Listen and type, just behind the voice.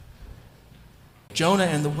Jonah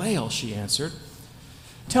and the whale, she answered.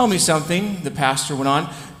 Tell me something, the pastor went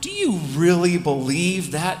on. Do you really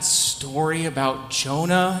believe that story about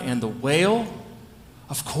Jonah and the whale?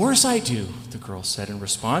 Of course I do, the girl said in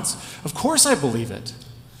response. Of course I believe it.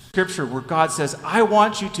 Scripture where God says, I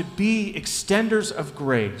want you to be extenders of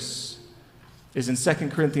grace, is in 2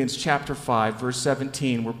 Corinthians chapter 5, verse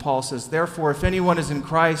 17, where Paul says, therefore, if anyone is in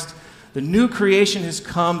Christ, the new creation has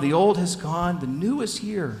come, the old has gone, the new is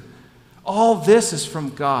here. All this is from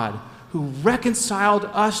God, who reconciled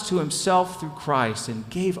us to himself through Christ and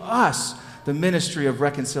gave us the ministry of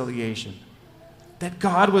reconciliation. That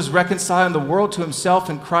God was reconciling the world to himself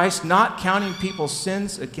in Christ, not counting people's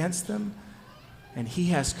sins against them, and he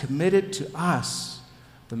has committed to us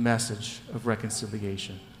the message of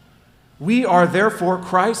reconciliation. We are therefore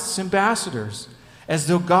Christ's ambassadors, as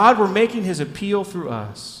though God were making his appeal through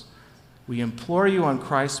us. We implore you on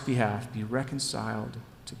Christ's behalf, be reconciled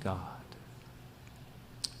to God.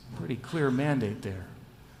 Pretty clear mandate there.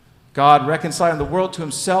 God reconciling the world to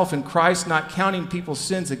himself in Christ, not counting people's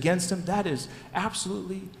sins against him. That is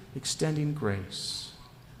absolutely extending grace.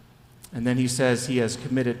 And then he says he has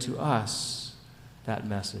committed to us that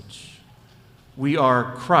message. We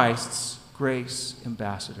are Christ's grace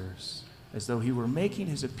ambassadors, as though he were making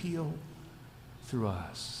his appeal through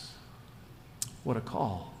us. What a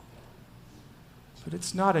call. But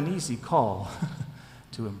it's not an easy call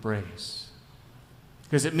to embrace.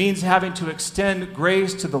 Because it means having to extend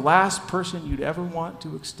grace to the last person you'd ever want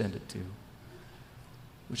to extend it to,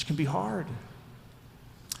 which can be hard.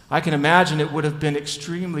 I can imagine it would have been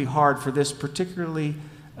extremely hard for this particular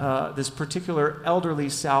elderly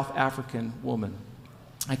South African woman.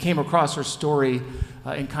 I came across her story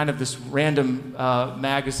in kind of this random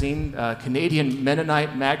magazine, Canadian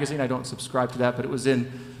Mennonite magazine. I don't subscribe to that, but it was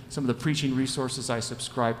in some of the preaching resources I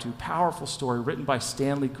subscribe to. Powerful story written by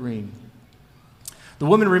Stanley Green. The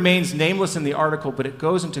woman remains nameless in the article, but it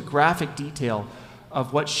goes into graphic detail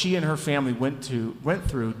of what she and her family went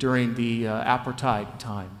through during the apartheid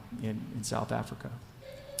time in South Africa.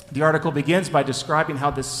 The article begins by describing how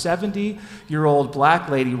this 70-year-old black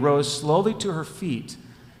lady rose slowly to her feet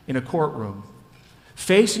in a courtroom.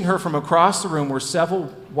 Facing her from across the room were several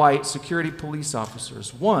white security police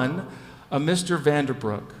officers. One, a Mr.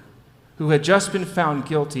 Vanderbroek, who had just been found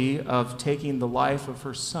guilty of taking the life of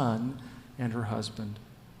her son and her husband.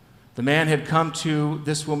 The man had come to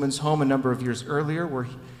this woman's home a number of years earlier where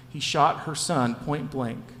he shot her son point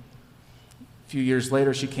blank. A few years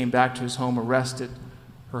later, she came back to his home, arrested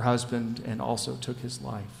her husband, and also took his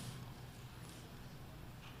life.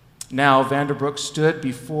 Now, Vanderbroek stood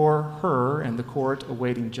before her and the court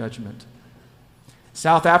awaiting judgment.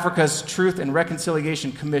 South Africa's Truth and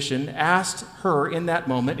Reconciliation Commission asked her in that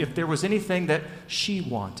moment if there was anything that she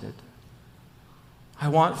wanted. I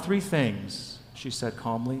want 3 things, she said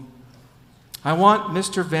calmly. I want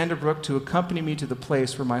Mr. Vanderbroek to accompany me to the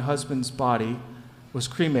place where my husband's body was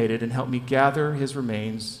cremated and help me gather his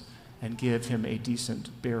remains and give him a decent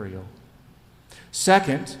burial.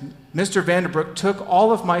 Second, Mr. Vanderbroek took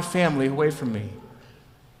all of my family away from me,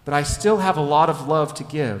 but I still have a lot of love to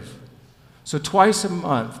give. So twice a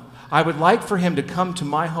month, I would like for him to come to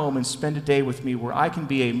my home and spend a day with me where I can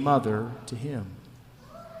be a mother to him.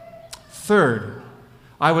 Third,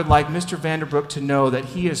 I would like Mr. Vanderbroek to know that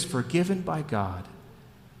he is forgiven by God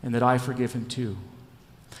and that I forgive him too.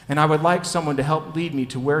 And I would like someone to help lead me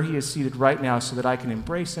to where he is seated right now so that I can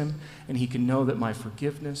embrace him and he can know that my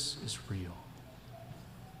forgiveness is real.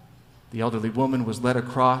 The elderly woman was led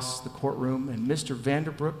across the courtroom and Mr.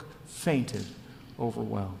 Vanderbroek fainted,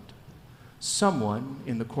 overwhelmed. Someone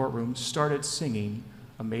in the courtroom started singing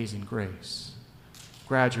Amazing Grace.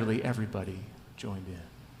 Gradually, everybody joined in.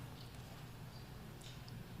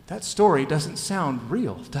 That story doesn't sound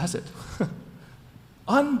real, does it?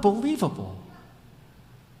 Unbelievable.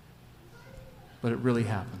 But it really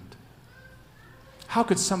happened. How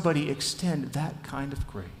could somebody extend that kind of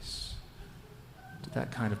grace to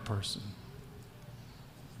that kind of person?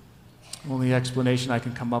 The only explanation I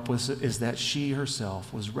can come up with is that she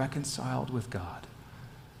herself was reconciled with God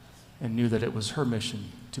and knew that it was her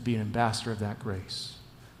mission to be an ambassador of that grace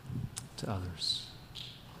to others.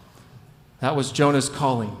 That was Jonah's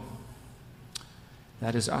calling.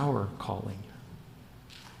 That is our calling.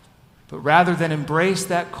 But rather than embrace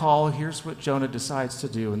that call, here's what Jonah decides to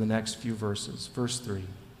do in the next few verses. Verse 3.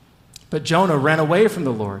 But Jonah ran away from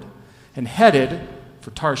the Lord and headed for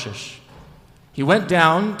Tarshish. He went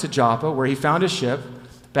down to Joppa, where he found a ship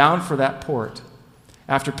bound for that port.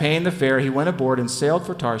 After paying the fare, he went aboard and sailed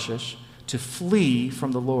for Tarshish to flee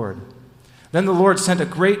from the Lord. Then the Lord sent a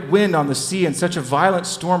great wind on the sea, and such a violent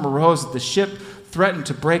storm arose that the ship threatened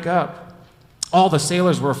to break up. All the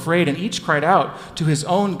sailors were afraid, and each cried out to his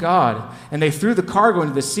own God, and they threw the cargo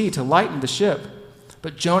into the sea to lighten the ship.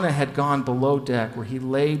 But Jonah had gone below deck, where he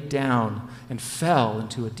laid down and fell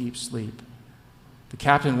into a deep sleep. The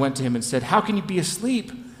captain went to him and said, "How can you be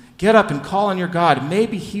asleep? Get up and call on your God.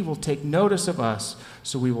 Maybe he will take notice of us,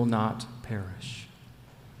 so we will not perish."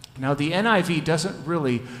 Now, the NIV doesn't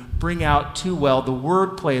really bring out too well the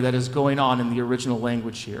wordplay that is going on in the original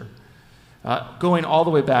language here, going all the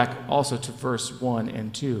way back also to verse 1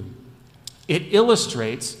 and 2. It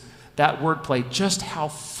illustrates that wordplay, just how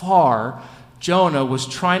far Jonah was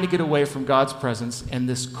trying to get away from God's presence and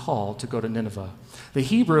this call to go to Nineveh. The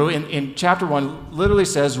Hebrew in chapter 1 literally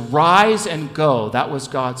says, "Rise and go." That was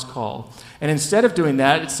God's call. And instead of doing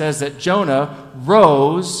that, it says that Jonah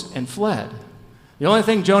rose and fled. The only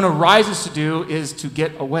thing Jonah rises to do is to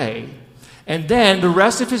get away. And then the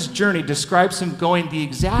rest of his journey describes him going the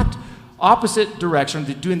exact opposite direction,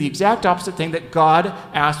 doing the exact opposite thing that God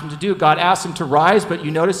asked him to do. God asked him to rise, but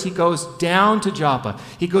you notice he goes down to Joppa.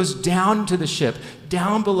 He goes down to the ship,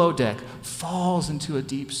 down below deck, falls into a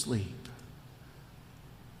deep sleep.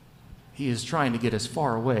 He is trying to get as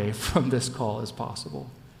far away from this call as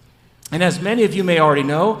possible. And as many of you may already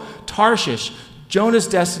know, Tarshish, Jonah's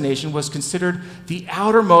destination, was considered the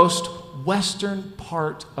outermost western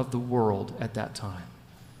part of the world at that time.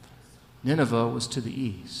 Nineveh was to the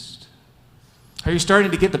east. Are you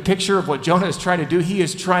starting to get the picture of what Jonah is trying to do? He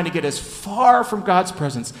is trying to get as far from God's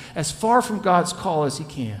presence, as far from God's call as he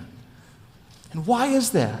can. And why is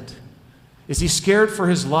that? Is he scared for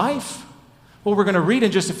his life? Well, we're going to read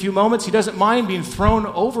in just a few moments. He doesn't mind being thrown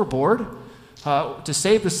overboard to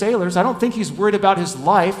save the sailors. I don't think he's worried about his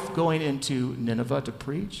life going into Nineveh to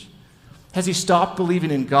preach. Has he stopped believing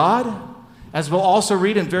in God? As we'll also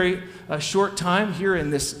read in very short time here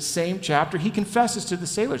in this same chapter, he confesses to the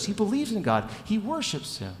sailors. He believes in God. He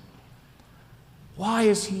worships him. Why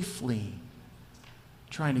is he fleeing?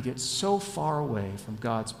 Trying to get so far away from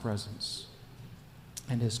God's presence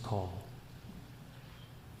and his call.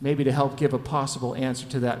 Maybe to help give a possible answer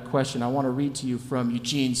to that question, I want to read to you from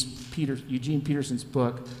Eugene Peterson's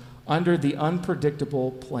book, Under the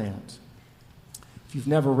Unpredictable Plant. If you've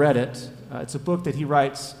never read it, it's a book that he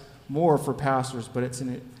writes more for pastors, but it's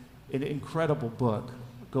an incredible book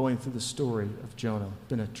going through the story of Jonah. It's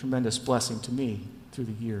been a tremendous blessing to me through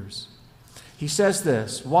the years. He says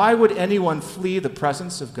this: "Why would anyone flee the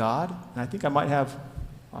presence of God?" And I think I might have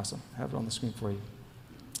it on the screen for you.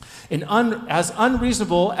 As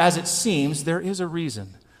unreasonable as it seems, there is a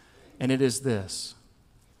reason, and it is this.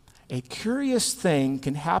 A curious thing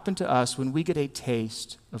can happen to us when we get a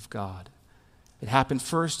taste of God. It happened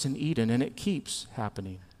first in Eden, and it keeps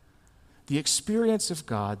happening. The experience of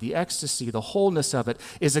God, the ecstasy, the wholeness of it,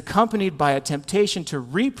 is accompanied by a temptation to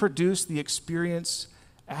reproduce the experience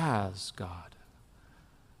as God.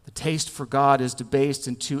 The taste for God is debased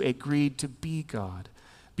into a greed to be God.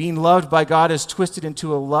 Being loved by God is twisted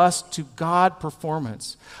into a lust to God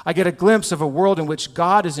performance. I get a glimpse of a world in which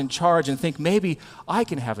God is in charge and think maybe I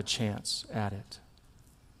can have a chance at it.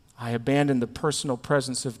 I abandon the personal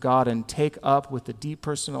presence of God and take up with the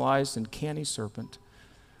depersonalized and canny serpent.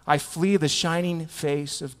 I flee the shining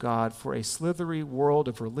face of God for a slithery world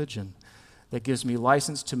of religion that gives me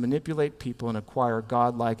license to manipulate people and acquire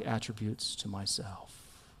godlike attributes to myself.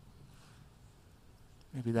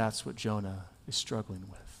 Maybe that's what Jonah is struggling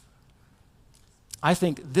with. I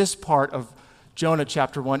think this part of Jonah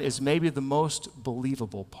chapter 1 is maybe the most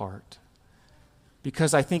believable part,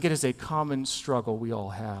 because I think it is a common struggle we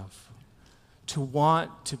all have, to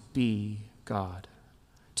want to be God,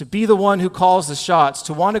 to be the one who calls the shots,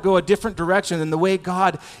 to want to go a different direction than the way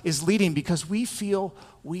God is leading because we feel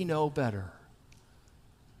we know better.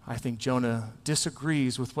 I think Jonah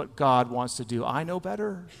disagrees with what God wants to do. I know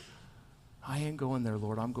better. I ain't going there,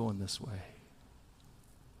 Lord. I'm going this way.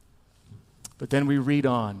 But then we read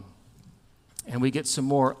on, and we get some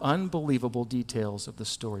more unbelievable details of the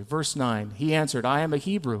story. Verse 9, he answered, "I am a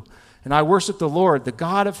Hebrew, and I worship the Lord, the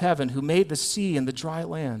God of heaven, who made the sea and the dry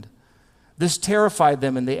land." This terrified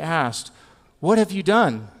them, and they asked, "What have you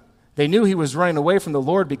done?" They knew he was running away from the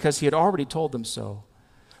Lord because he had already told them so.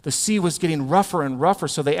 The sea was getting rougher and rougher,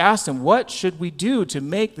 so they asked him, "What should we do to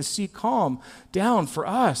make the sea calm down for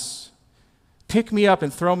us?" "Pick me up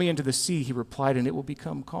and throw me into the sea," he replied, "and it will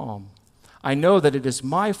become calm. I know that it is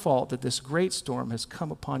my fault that this great storm has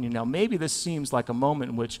come upon you." Now, maybe this seems like a moment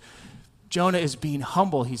in which Jonah is being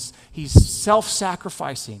humble. He's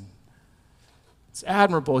self-sacrificing. It's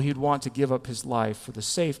admirable he'd want to give up his life for the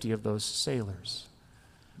safety of those sailors.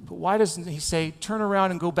 But why doesn't he say, "Turn around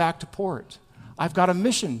and go back to port? I've got a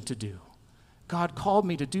mission to do. God called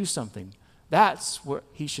me to do something. That's what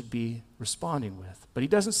he should be responding with. But he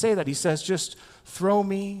doesn't say that. He says, just throw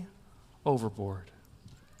me overboard.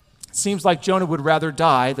 It seems like Jonah would rather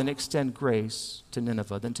die than extend grace to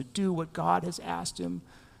Nineveh, than to do what God has asked him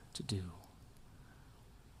to do.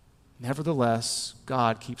 Nevertheless,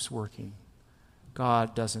 God keeps working.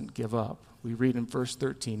 God doesn't give up. We read in verse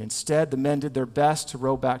 13, instead, the men did their best to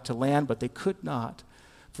row back to land, but they could not,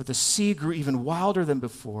 for the sea grew even wilder than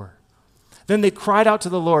before. Then they cried out to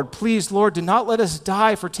the Lord, please, Lord, do not let us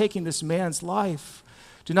die for taking this man's life.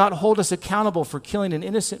 Do not hold us accountable for killing an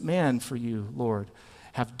innocent man, for you, Lord,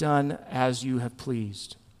 have done as you have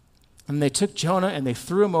pleased. And they took Jonah and they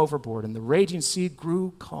threw him overboard, and the raging sea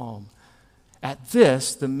grew calm. At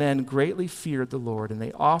this, the men greatly feared the Lord, and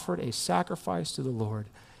they offered a sacrifice to the Lord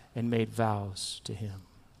and made vows to him.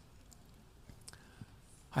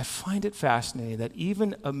 I find it fascinating that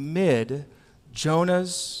even amid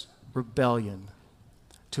Jonah's rebellion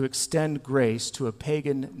to extend grace to a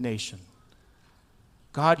pagan nation,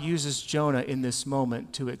 God uses Jonah in this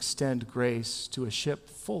moment to extend grace to a ship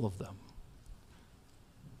full of them.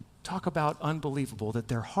 Talk about unbelievable that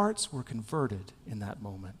their hearts were converted in that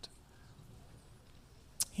moment.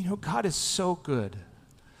 You know, God is so good.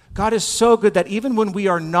 God is so good that even when we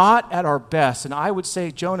are not at our best, and I would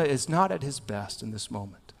say Jonah is not at his best in this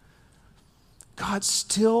moment, God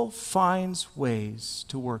still finds ways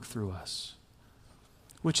to work through us,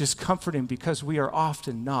 which is comforting because we are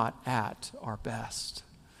often not at our best.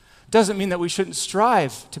 Doesn't mean that we shouldn't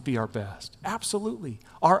strive to be our best. Absolutely.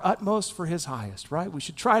 Our utmost for his highest, right? We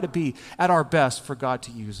should try to be at our best for God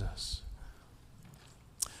to use us.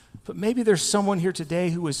 But maybe there's someone here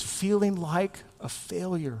today who is feeling like a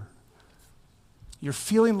failure. You're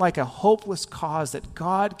feeling like a hopeless cause that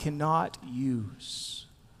God cannot use.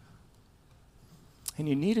 And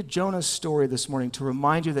you needed Jonah's story this morning to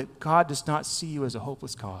remind you that God does not see you as a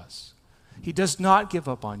hopeless cause. He does not give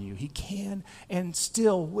up on you. He can and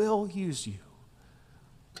still will use you,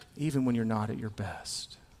 even when you're not at your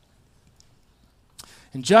best.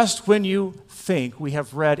 And just when you think we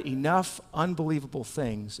have read enough unbelievable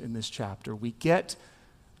things in this chapter, we get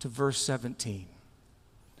to verse 17.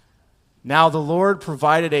 Now the Lord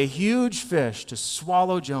provided a huge fish to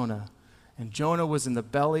swallow Jonah, and Jonah was in the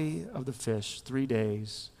belly of the fish 3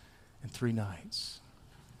 days and 3 nights.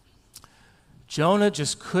 Jonah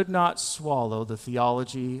just could not swallow the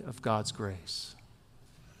theology of God's grace.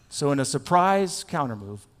 So in a surprise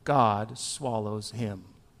countermove, God swallows him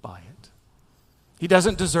by it. He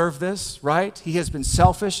doesn't deserve this, right? He has been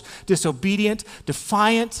selfish, disobedient,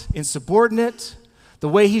 defiant, insubordinate. The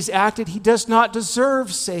way he's acted, he does not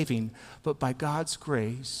deserve saving, but by God's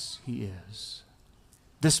grace, he is.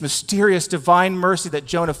 This mysterious divine mercy that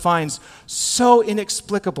Jonah finds so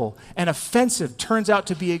inexplicable and offensive turns out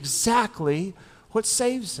to be exactly what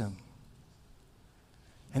saves him.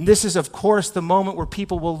 And this is, of course, the moment where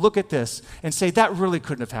people will look at this and say, that really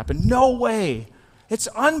couldn't have happened. No way. It's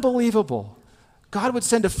unbelievable. God would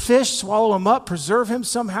send a fish, swallow him up, preserve him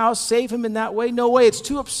somehow, save him in that way. No way. It's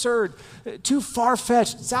too absurd, too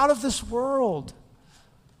far-fetched. It's out of this world.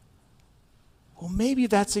 Well, maybe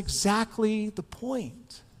that's exactly the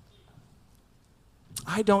point.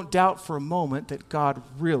 I don't doubt for a moment that God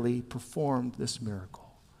really performed this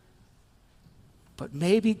miracle. But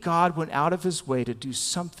maybe God went out of his way to do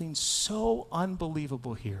something so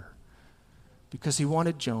unbelievable here because he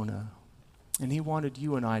wanted Jonah and he wanted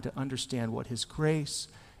you and I to understand what his grace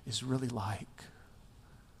is really like.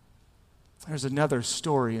 There's another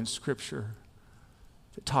story in Scripture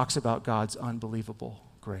that talks about God's unbelievable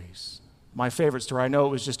grace. My favorite story, I know it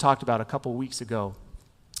was just talked about a couple weeks ago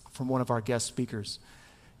from one of our guest speakers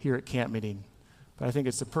here at camp meeting, but I think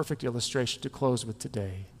it's the perfect illustration to close with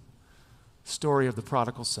today. Story of the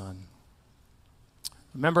prodigal son.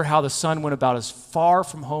 Remember how the son went about as far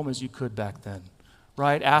from home as you could back then,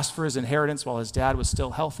 right? Asked for his inheritance while his dad was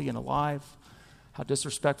still healthy and alive. How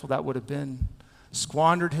disrespectful that would have been.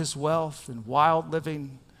 Squandered his wealth in wild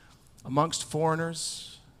living amongst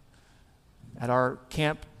foreigners. At our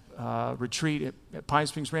camp retreat at Pine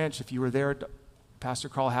Springs Ranch, if you were there, Pastor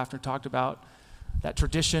Carl Hafner talked about that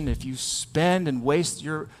tradition. If you spend and waste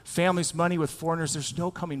your family's money with foreigners, there's no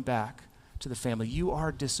coming back to the family. You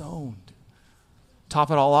are disowned. Top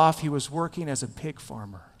it all off, he was working as a pig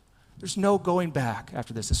farmer. There's no going back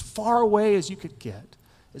after this. As far away as you could get,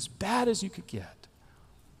 as bad as you could get.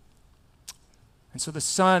 And so the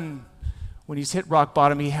son, when he's hit rock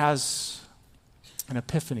bottom, he has an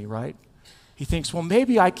epiphany, right? He thinks, well,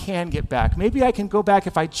 maybe I can get back. Maybe I can go back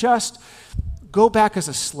if I just go back as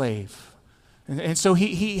a slave And so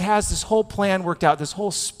he has this whole plan worked out, this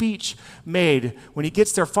whole speech made. When he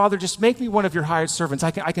gets there, Father, just make me one of your hired servants.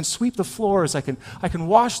 I can sweep the floors. I can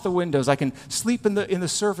wash the windows. I can sleep in the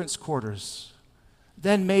servants' quarters.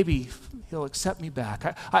 Then maybe he'll accept me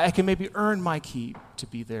back. I can maybe earn my keep to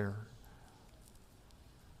be there.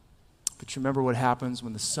 But you remember what happens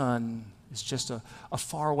when the son is just a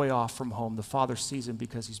far way off from home. The father sees him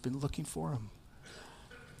because he's been looking for him.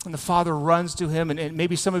 And the father runs to him, and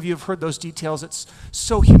maybe some of you have heard those details. It's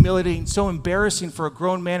so humiliating, so embarrassing for a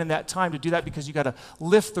grown man in that time to do that, because you got to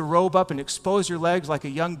lift the robe up and expose your legs like a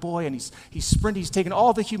young boy, and he's sprinting, he's taking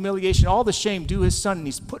all the humiliation, all the shame due his son, and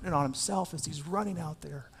he's putting it on himself as he's running out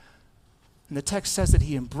there. And the text says that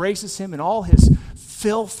he embraces him and all his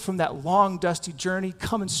filth from that long, dusty journey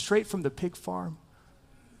coming straight from the pig farm.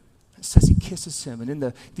 It says he kisses him, and in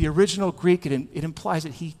the original Greek, it implies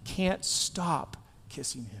that he can't stop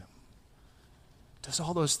kissing him. Does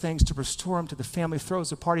all those things to restore him to the family, throws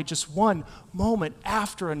a party just one moment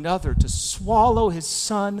after another to swallow his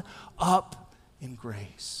son up in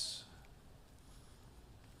grace.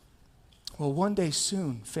 Well, one day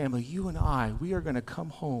soon, family, you and I, we are going to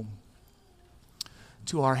come home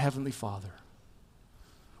to our Heavenly Father.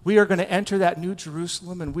 We are going to enter that New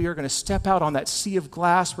Jerusalem, and we are going to step out on that sea of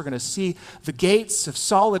glass. We're going to see the gates of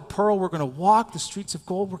solid pearl. We're going to walk the streets of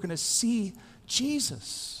gold. We're going to see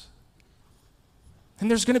Jesus. And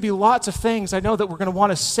there's going to be lots of things I know that we're going to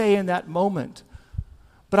want to say in that moment.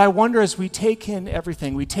 But I wonder, as we take in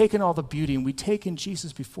everything, we take in all the beauty, and we take in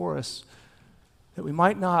Jesus before us, that we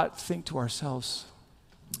might not think to ourselves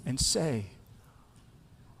and say,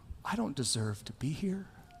 I don't deserve to be here.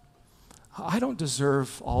 I don't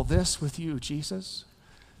deserve all this with you, Jesus.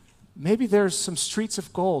 Maybe there's some streets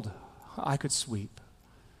of gold I could sweep.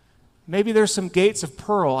 Maybe there's some gates of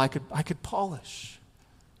pearl I could polish.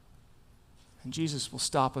 And Jesus will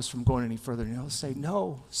stop us from going any further, and he'll say,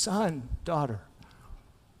 no, son, daughter,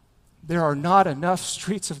 there are not enough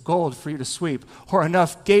streets of gold for you to sweep, or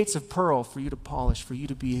enough gates of pearl for you to polish, for you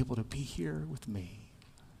to be able to be here with me.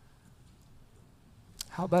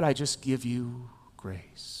 How about I just give you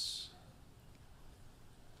grace?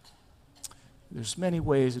 There's many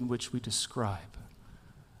ways in which we describe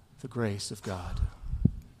the grace of God.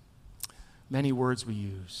 Many words we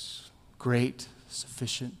use: great,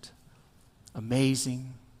 sufficient,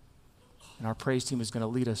 amazing. And our praise team is going to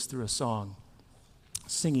lead us through a song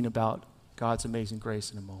singing about God's amazing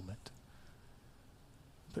grace in a moment.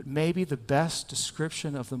 But maybe the best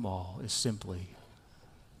description of them all is simply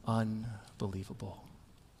unbelievable.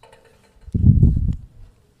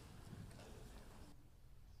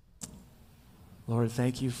 Lord,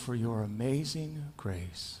 thank you for your amazing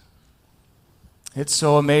grace. It's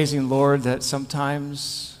so amazing, Lord, that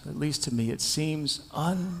sometimes, at least to me, it seems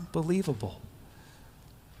unbelievable.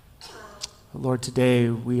 But Lord, today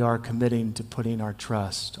we are committing to putting our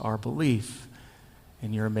trust, our belief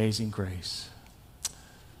in your amazing grace.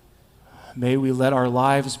 May we let our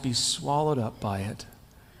lives be swallowed up by it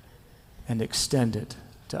and extend it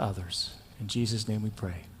to others. In Jesus' name we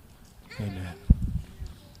pray. Amen.